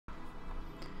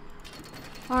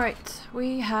Alright,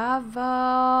 we have,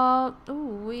 oh,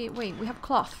 wait, we have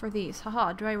cloth for these.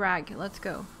 Haha, dry rag. Let's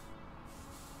go.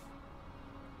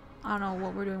 I don't know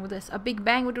what we're doing with this. A big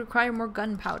bang would require more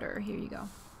gunpowder. Here you go.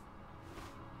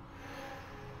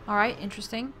 Alright,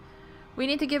 interesting. We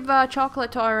need to give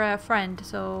chocolate to our friend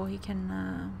so he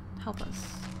can help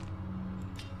us.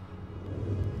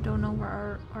 I don't know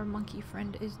where our monkey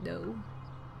friend is though.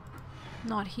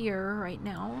 Not here right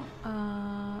now.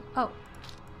 Oh.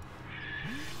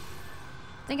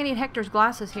 I think I need Hector's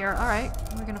glasses here. Alright,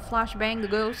 we're gonna flashbang the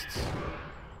ghosts.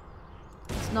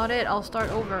 It's not it, I'll start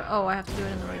over. Oh, I have to do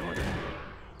it in the right order.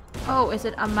 Oh, is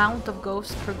it amount of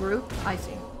ghosts per group? I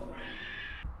see.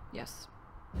 Yes.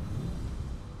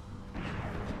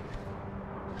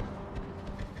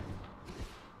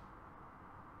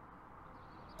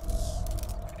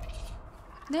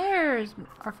 There's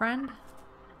our friend.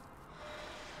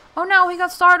 Oh no, he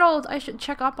got startled! I should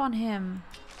check up on him.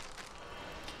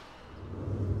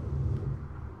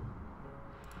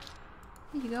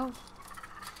 Here you go.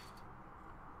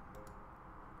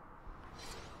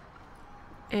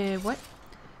 What?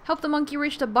 Help the monkey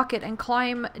reach the bucket and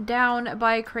climb down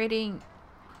by creating...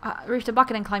 reach the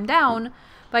bucket and climb down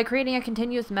by creating a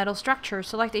continuous metal structure.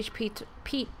 Select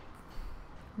Ep8.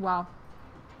 Wow.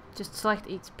 Just select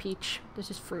each peach. There's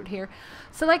just fruit here.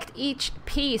 Select each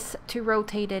piece to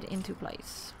rotate it into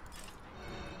place.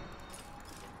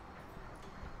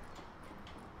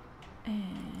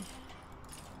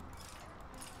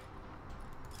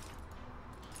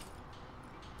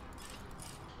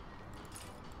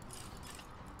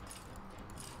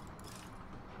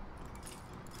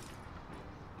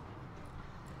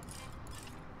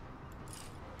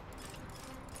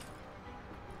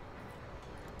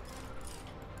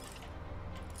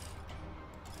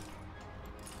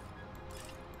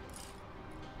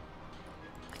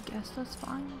 I guess that's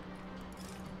fine.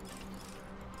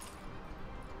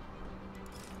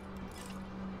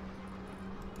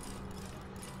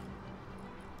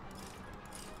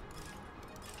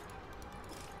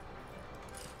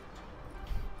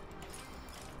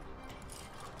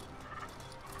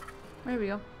 There we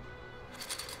go.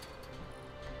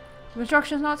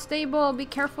 Construction's not stable. Be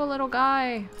careful, little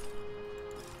guy.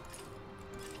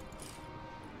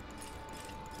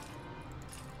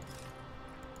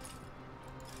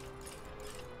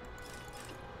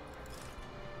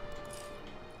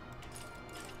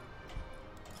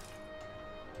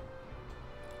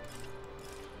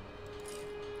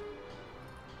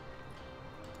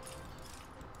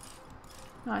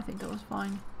 No, I think that was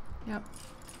fine. Yep.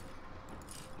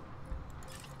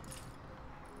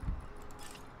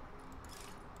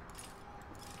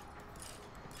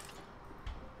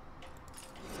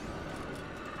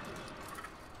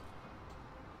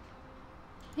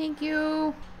 Thank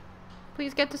you.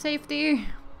 Please get to safety.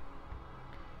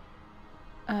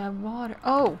 Water.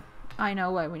 Oh, I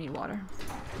know why we need water.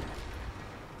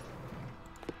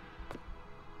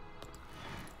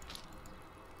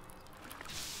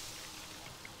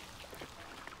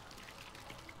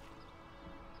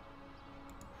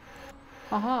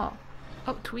 Aha.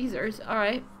 Oh, tweezers.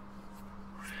 Alright.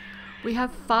 We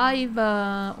have 5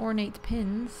 ornate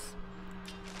pins.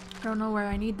 I don't know where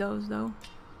I need those though.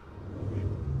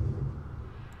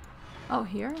 Oh,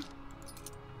 here?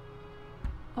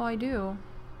 Oh, I do.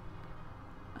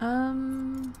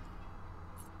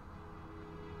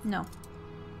 No.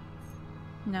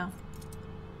 No.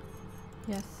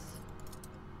 Yes.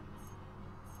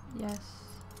 Yes.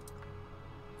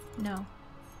 No.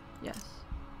 Yes.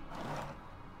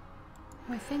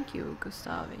 Why, thank you,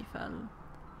 Gustav Eiffel.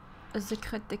 A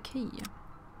secret the key.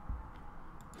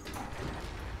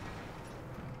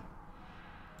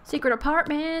 Secret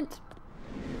apartment!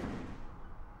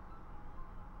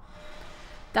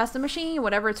 That's the machine,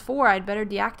 whatever it's for. I'd better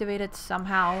deactivate it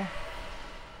somehow.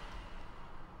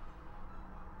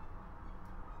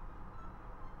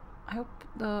 I hope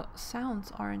the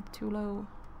sounds aren't too low.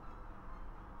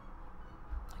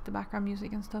 Like the background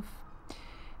music and stuff.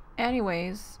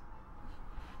 Anyways.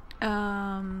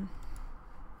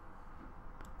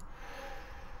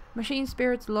 Machine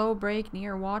spirits low, break,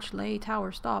 near, watch, lay,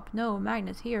 tower, stop. No,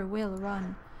 Magnus, here, will,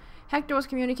 run. Hector was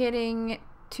communicating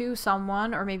to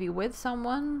someone, or maybe with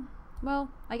someone.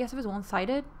 Well, I guess if it's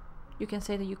one-sided, you can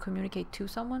say that you communicate to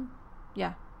someone.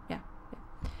 Yeah.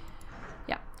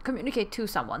 Communicate to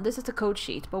someone. This is the code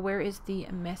sheet, but where is the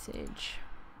message?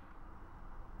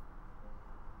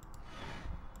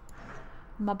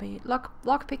 Mubby.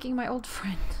 Lock picking my old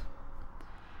friend.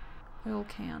 Oil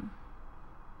can.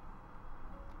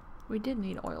 We did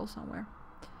need oil somewhere.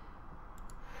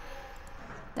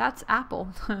 That's apple.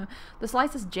 The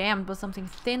slice is jammed, but something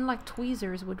thin like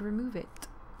tweezers would remove it.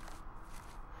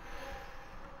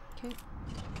 Okay.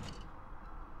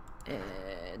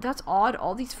 That's odd.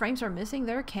 All these frames are missing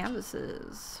their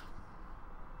canvases.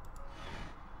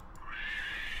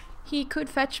 He could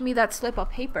fetch me that slip of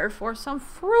paper for some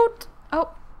fruit.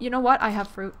 Oh, you know what? I have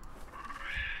fruit.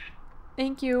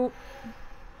 Thank you.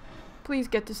 Please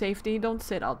get to safety. Don't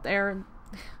sit out there.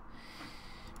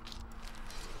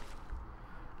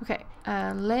 Okay.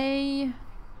 Lay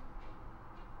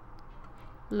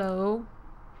low.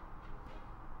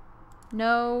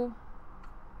 No.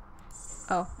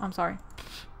 Oh, I'm sorry.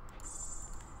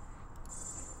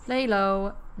 Lay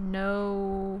low.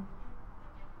 No.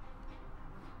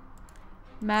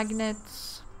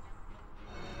 Magnets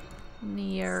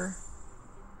near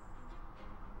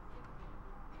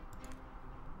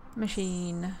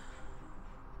machine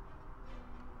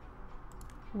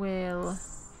will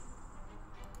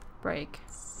break.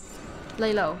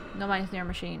 Lay low. No magnets near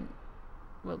machine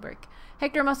will break.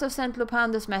 Hector must have sent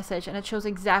Lupin this message, and it shows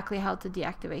exactly how to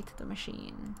deactivate the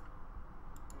machine.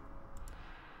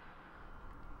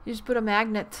 You just put a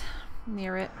magnet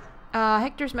near it.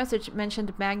 Hector's message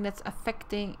mentioned magnets affect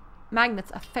the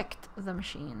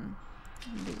machine.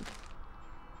 Indeed.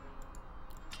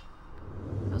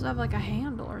 It does have like a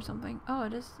handle or something. Oh,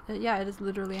 it is. Yeah, it is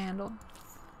literally a handle.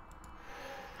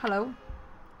 Hello.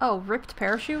 Oh, ripped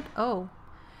parachute. Oh,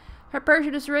 her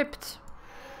parachute is ripped.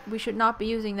 We should not be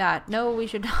using that. No, we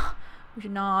should not. We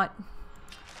should not.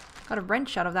 Got a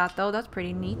wrench out of that though. That's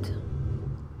pretty neat.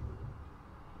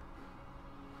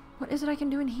 What is it I can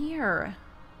do in here?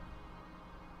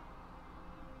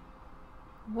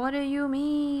 What do you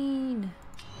mean?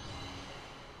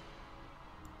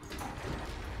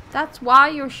 That's why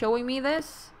you're showing me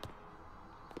this?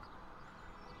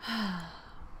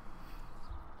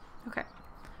 Okay.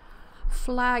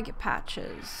 Flag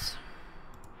patches.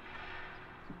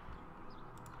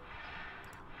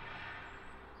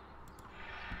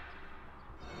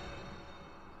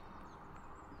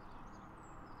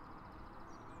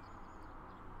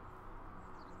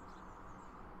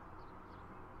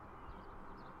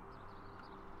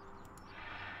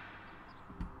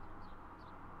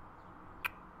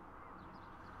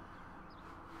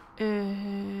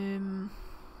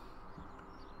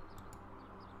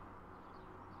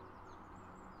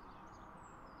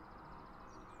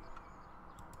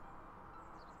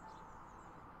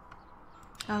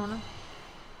 I don't know.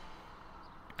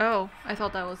 Oh, I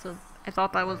thought that was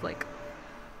like a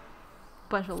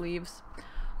bunch of leaves.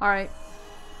 Alright.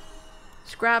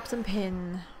 Scraps and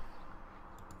pin.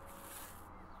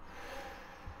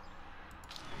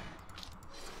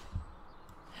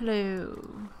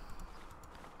 Hello.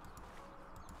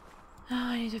 Oh,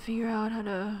 I need to figure out how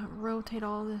to rotate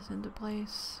all this into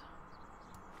place.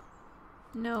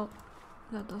 No,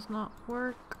 that does not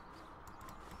work.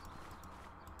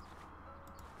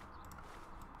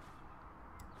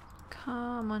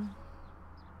 Come on.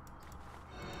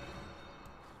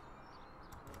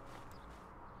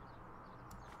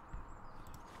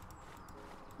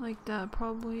 Like that,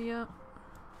 probably, yeah.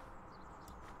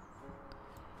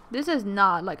 This is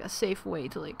not like a safe way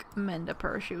to like mend a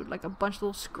parachute. Like a bunch of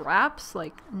little scraps,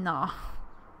 like, nah.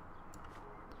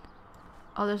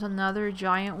 Oh, there's another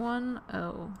giant one?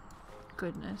 Oh,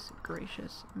 goodness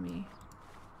gracious me.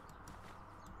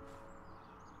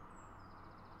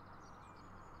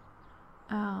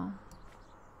 Oh.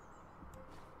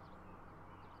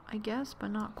 I guess, but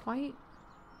not quite.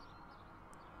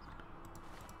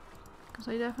 Because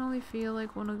I definitely feel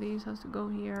like one of these has to go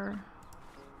here.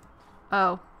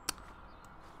 Oh.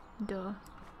 Duh.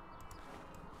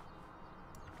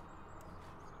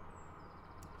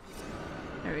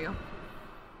 There we go.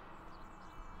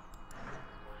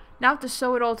 Now to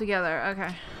sew it all together.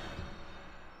 Okay.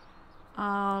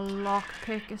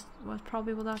 Lockpick is was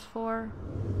probably what that's for.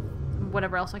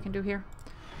 Whatever else I can do here.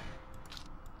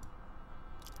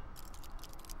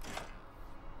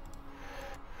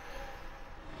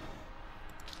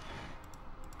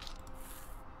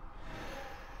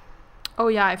 Oh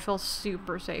yeah, I feel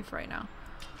super safe right now.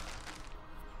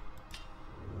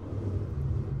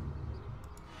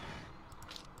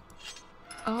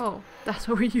 Oh, that's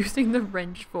what we're using the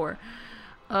wrench for.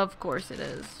 Of course it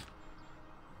is.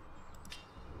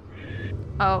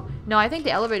 Oh, no, I think the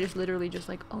elevator's literally just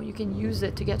like, oh, you can use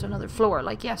it to get to another floor.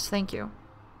 Like, yes, thank you.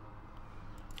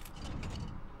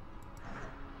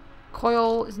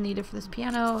 Coil is needed for this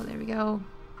piano. There we go.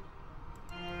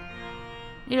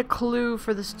 Need a clue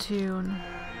for this tune.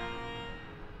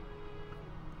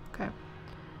 Okay.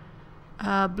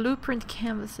 Blueprint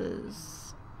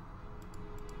canvases.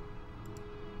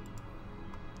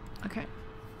 Okay.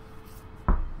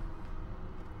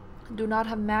 Do not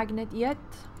have magnet yet.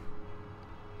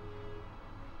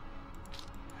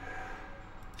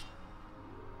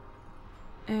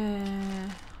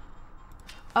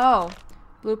 Oh,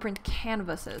 blueprint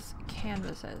canvases.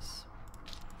 Canvases.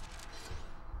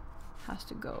 Has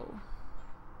to go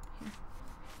here.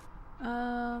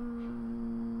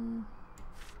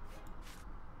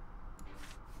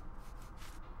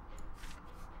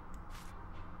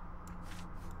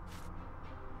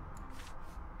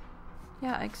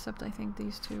 Yeah, except I think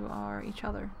these two are each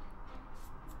other.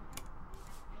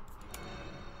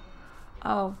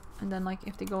 Oh, and then like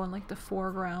if they go in like the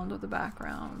foreground or the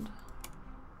background.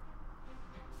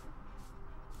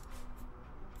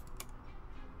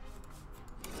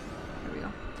 There we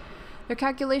go. Their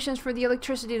calculations for the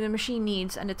electricity the machine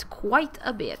needs, and it's quite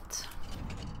a bit.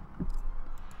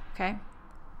 Okay.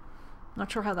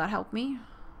 Not sure how that helped me.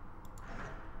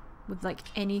 With like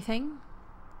anything.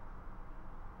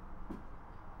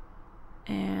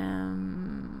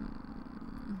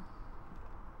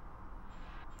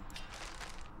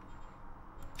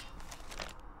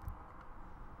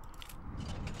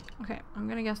 Okay, I'm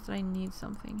gonna guess that I need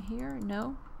something here.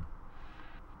 No?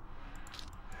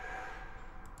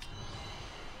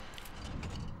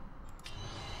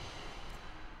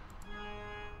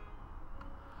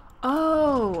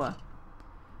 Oh!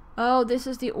 Oh, this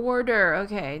is the order.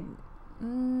 Okay.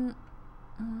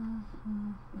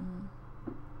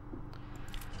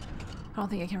 I don't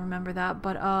think I can remember that,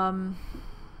 but I'm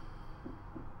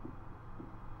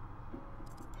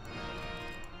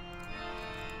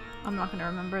not gonna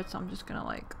remember it, so I'm just gonna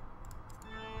like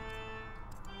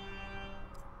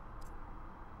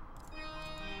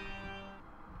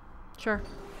sure.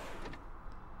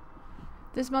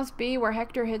 This must be where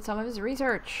Hector hid some of his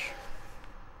research.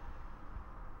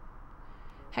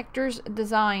 Hector's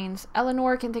designs.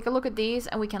 Eleanor can take a look at these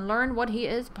and we can learn what he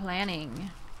is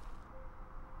planning.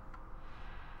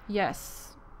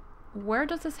 Yes. Where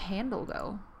does this handle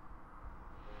go?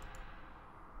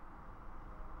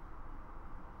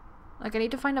 Like, I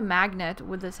need to find a magnet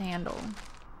with this handle.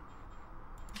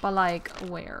 But, like,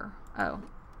 where? Oh.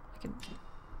 I can...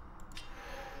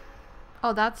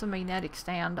 Oh, that's a magnetic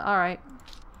stand. Alright.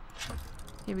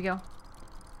 Here we go.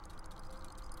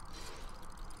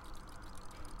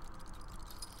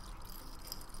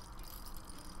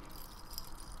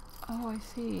 Oh, I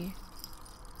see.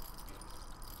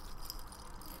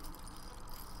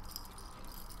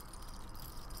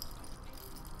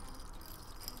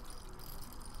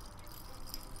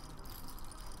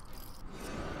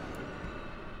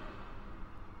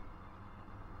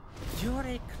 You're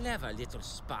a clever little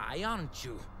spy, aren't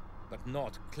you? But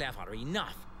not clever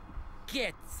enough.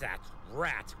 Get that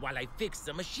rat while I fix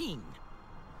the machine.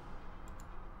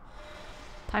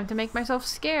 Time to make myself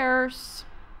scarce.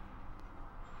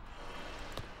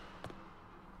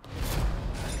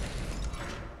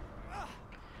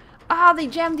 Ah, they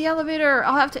jammed the elevator.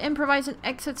 I'll have to improvise an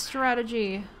exit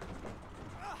strategy.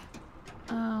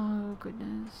 Oh,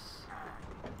 goodness.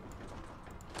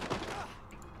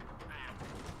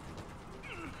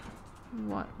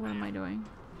 What am I doing?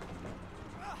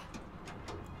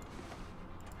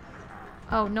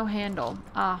 Oh, no handle.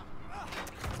 Ah.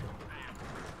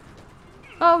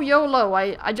 Oh, YOLO.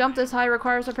 I jumped this high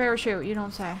requires a parachute. You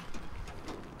don't say.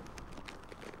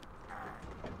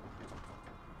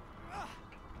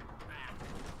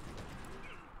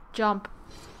 Jump.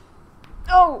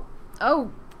 Oh!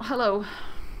 Oh! Hello.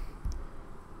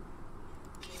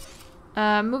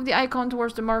 Move the icon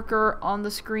towards the marker on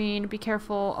the screen. Be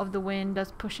careful of the wind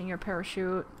that's pushing your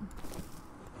parachute.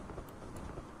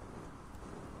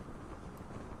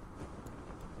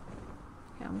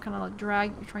 Okay, I'm kind of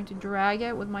like trying to drag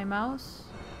it with my mouse.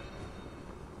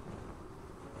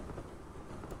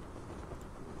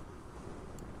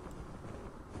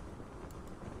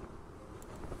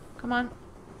 Come on.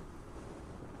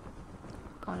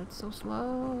 God, it's so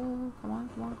slow. Come on,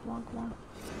 come on, come on, come on.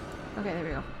 Okay, there we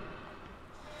go.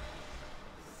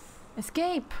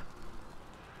 Escape!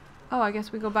 Oh, I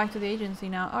guess we go back to the agency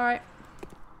now. Alright.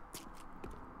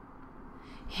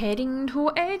 Heading to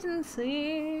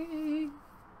agency.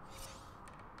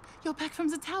 You're back from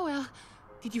the tower.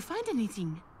 Did you find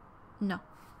anything? No.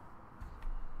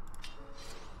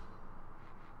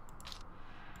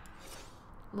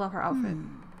 Love her outfit.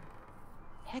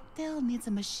 Hector needs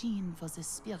a machine for the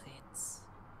spirits.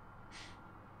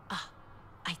 Ah,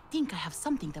 I think I have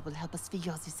something that will help us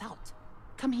figure this out.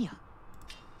 Come here.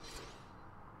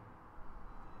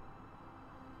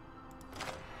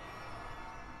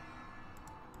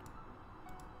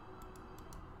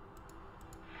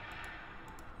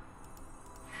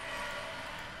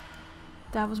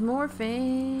 That was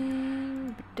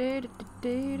morphing.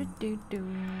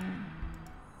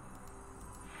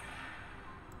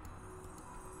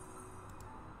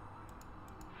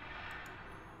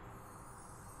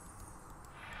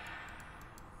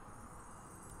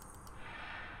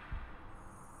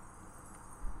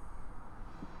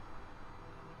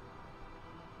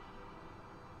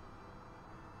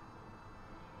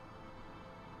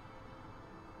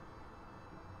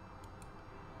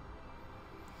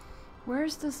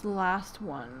 Where's this last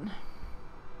one?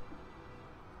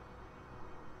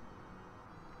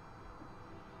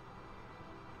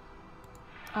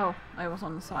 Oh, I was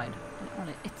on the side. On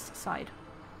its side.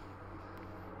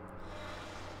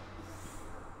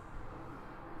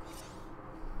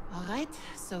 Alright,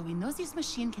 so we know this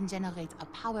machine can generate a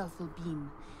powerful beam.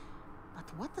 But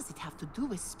what does it have to do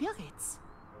with spirits?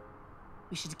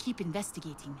 We should keep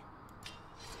investigating.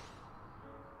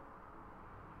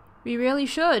 We really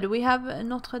should. We have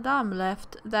Notre-Dame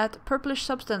left. That purplish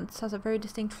substance has a very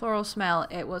distinct floral smell.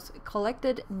 It was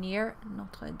collected near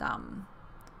Notre-Dame.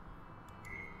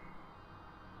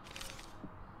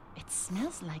 It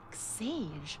smells like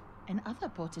sage and other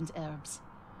potent herbs.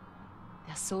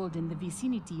 They're sold in the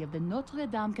vicinity of the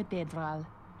Notre-Dame Cathedral.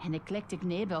 An eclectic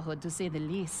neighborhood, to say the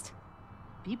least.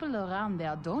 People around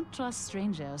there don't trust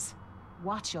strangers.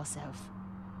 Watch yourself.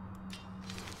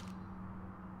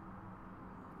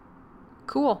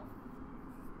 Cool.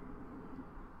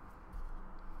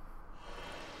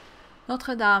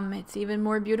 Notre-Dame, it's even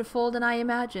more beautiful than I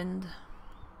imagined.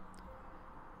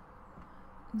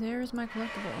 There's my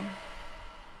collectible.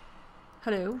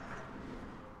 Hello.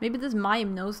 Maybe this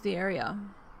mime knows the area.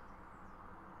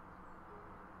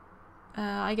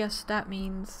 I guess that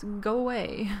means go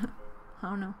away. I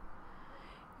don't know.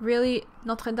 Really,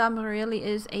 Notre-Dame really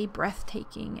is a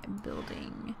breathtaking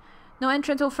building. No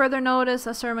entry until further notice.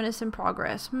 A sermon is in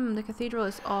progress. The cathedral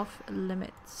is off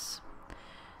limits.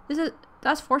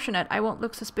 That's fortunate. I won't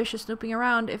look suspicious snooping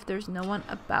around if there's no one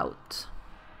about.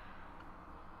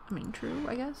 I mean, true,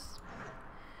 I guess.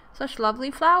 Such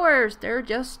lovely flowers. They're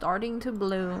just starting to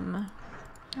bloom.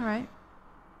 Alright.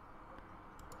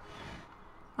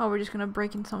 Oh, we're just gonna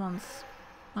break in someone's...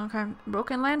 Okay.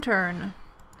 Broken lantern.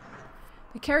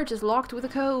 The carriage is locked with a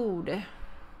code.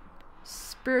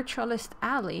 Spiritualist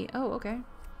alley. Oh, okay.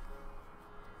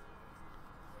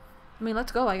 I mean,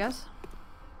 let's go, I guess.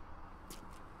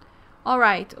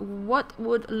 Alright, what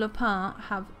would Lupin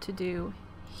have to do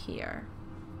here?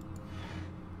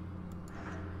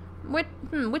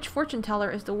 Which fortune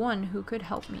teller is the one who could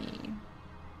help me?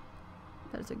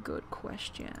 That is a good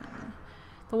question.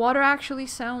 The water actually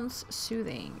sounds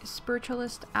soothing.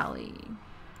 Spiritualist alley.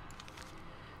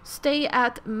 Stay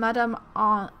at Madame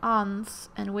Anne's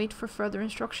and wait for further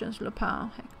instructions,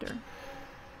 Lupin. Hector.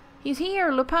 He's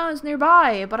here! Lupin is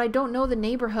nearby, but I don't know the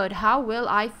neighborhood. How will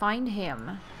I find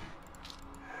him?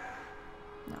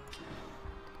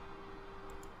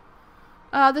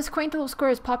 No. This quaint little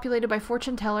square is populated by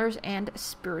fortune tellers and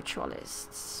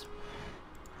spiritualists.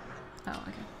 Oh,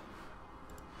 okay.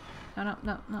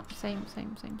 No. Same.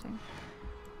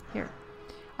 Here.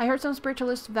 I heard some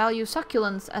spiritualists value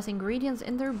succulents as ingredients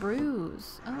in their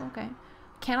brews. Oh, okay.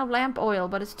 Can of lamp oil,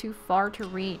 but it's too far to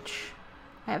reach.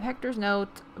 I have Hector's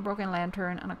note, a broken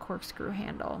lantern, and a corkscrew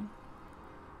handle.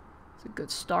 It's a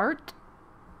good start.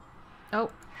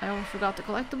 Oh, I almost forgot the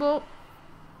collectible.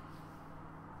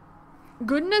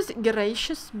 Goodness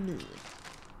gracious me.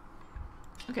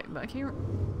 Okay, back here.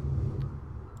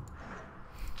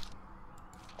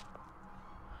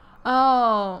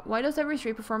 Oh, why does every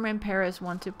street performer in Paris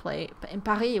want to play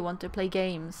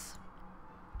games?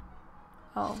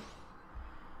 Oh.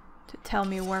 To tell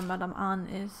me where Madame Anne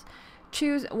is.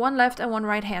 Choose one left and one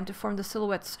right hand to form the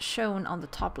silhouettes shown on the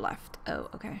top left. Oh,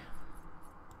 okay.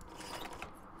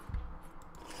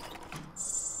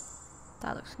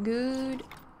 That looks good.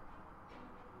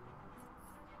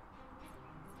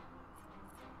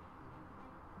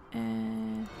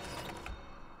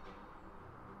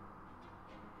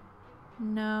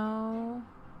 No.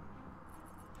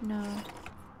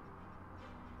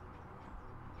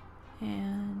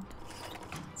 And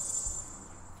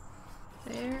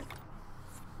there.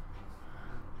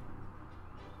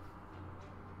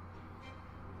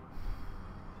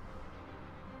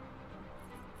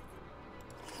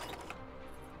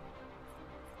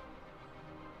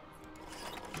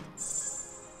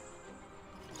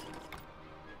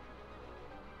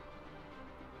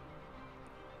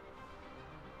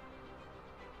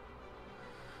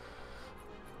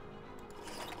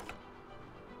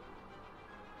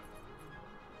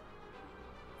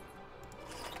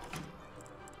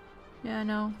 Yeah,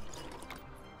 no.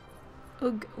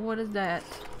 Ugh, what is that?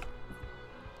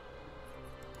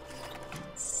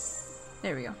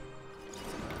 There we go.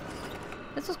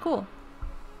 This is cool.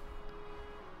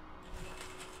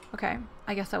 Okay,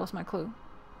 I guess that was my clue.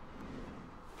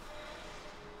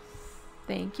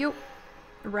 Thank you.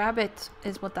 Rabbit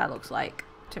is what that looks like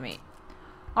to me.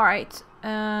 Alright,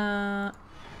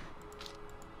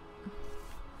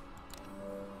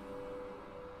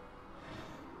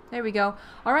 there we go.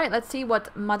 Alright, let's see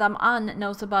what Madame Anne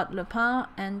knows about Lupin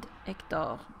and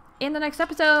Hector. in the next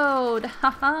episode.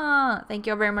 Haha. Thank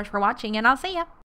you all very much for watching, and I'll see ya.